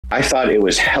I thought it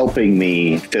was helping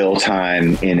me fill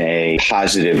time in a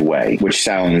positive way, which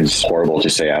sounds horrible to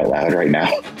say out loud right now.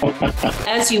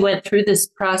 As you went through this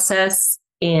process,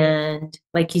 and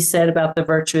like you said about the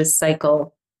virtuous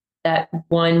cycle, that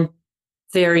one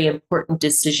very important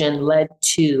decision led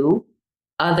to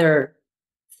other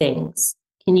things.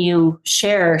 Can you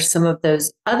share some of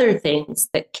those other things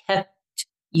that kept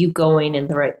you going in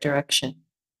the right direction?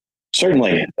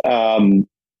 Certainly.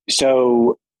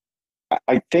 So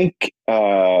I think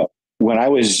when I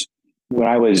was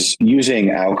using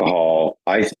alcohol,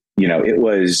 I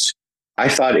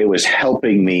thought it was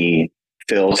helping me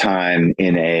fill time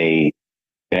in a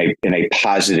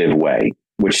positive way,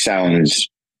 which sounds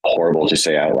horrible to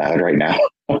say out loud right now.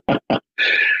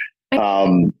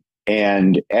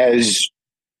 And as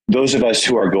those of us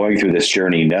who are going through this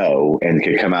journey know and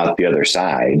could come out the other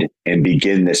side and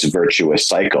begin this virtuous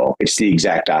cycle, it's the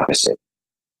exact opposite.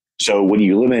 So when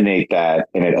you eliminate that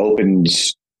and it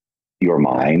opens your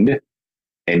mind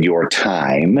and your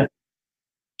time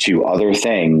to other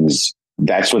things,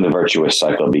 that's when the virtuous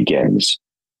cycle begins.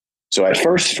 So at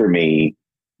first for me,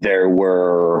 there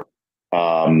were,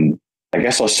 I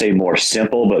guess I'll say more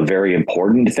simple, but very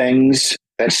important things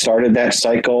that started that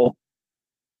cycle.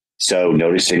 So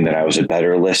noticing that I was a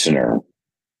better listener,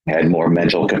 had more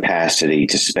mental capacity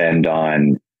to spend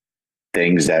on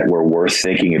things that were worth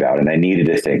thinking about and I needed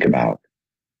to think about.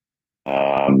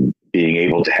 Being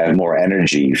able to have more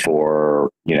energy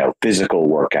for, physical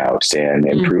workouts and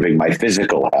improving my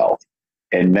physical health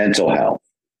and mental health.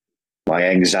 My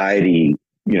anxiety,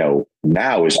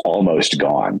 now is almost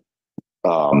gone,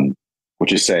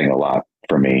 which is saying a lot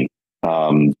for me.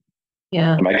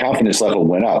 Yeah. My confidence level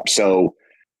went up. So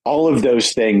all of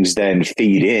those things then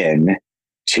feed in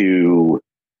to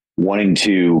wanting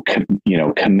to,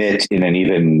 commit in an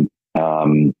even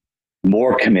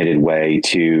more committed way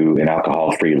to an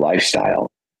alcohol-free lifestyle.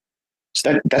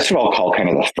 So that's what I'll call kind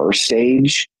of the first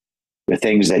stage, the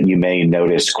things that you may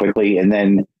notice quickly. And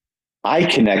then I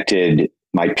connected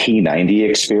my P90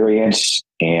 experience,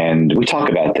 and we talk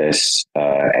about this,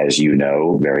 as you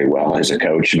know very well as a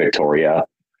coach, Victoria,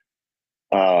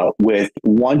 with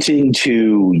wanting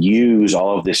to use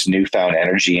all of this newfound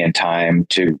energy and time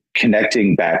to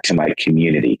connecting back to my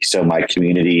community. So my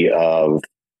community of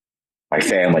my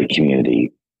family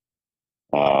community,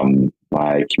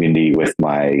 my community with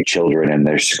my children and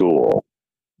their school,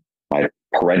 my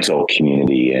parental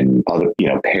community and other,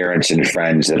 parents and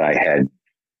friends that I had,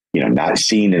 not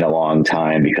seen in a long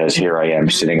time because here I am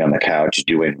sitting on the couch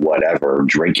doing whatever,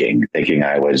 drinking, thinking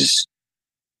I was,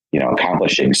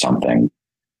 accomplishing something.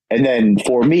 And then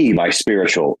for me, my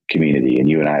spiritual community, and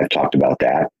you and I have talked about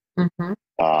that. Mm-hmm.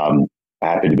 I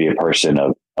happen to be a person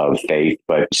of faith,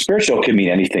 but spiritual can mean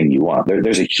anything you want.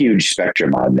 There's a huge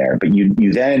spectrum on there, but you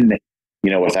then,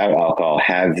 without alcohol,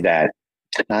 have that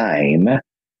time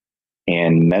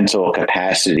and mental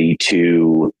capacity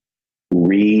to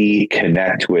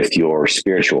reconnect with your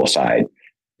spiritual side.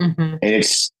 Mm-hmm. And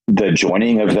it's the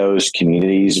joining of those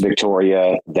communities,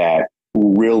 Victoria, that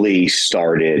really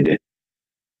started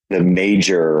the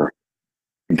major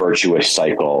virtuous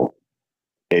cycle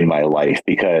in my life,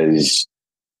 because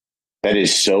that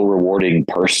is so rewarding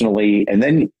personally. And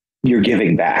then you're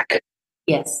giving back.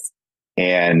 Yes.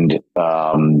 And,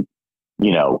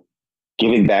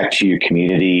 giving back to your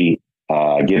community,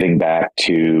 giving back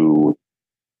to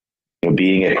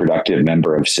being a productive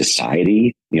member of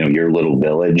society, your little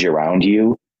village around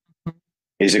you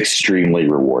is extremely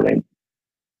rewarding.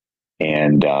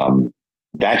 And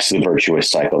that's the virtuous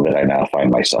cycle that I now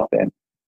find myself in.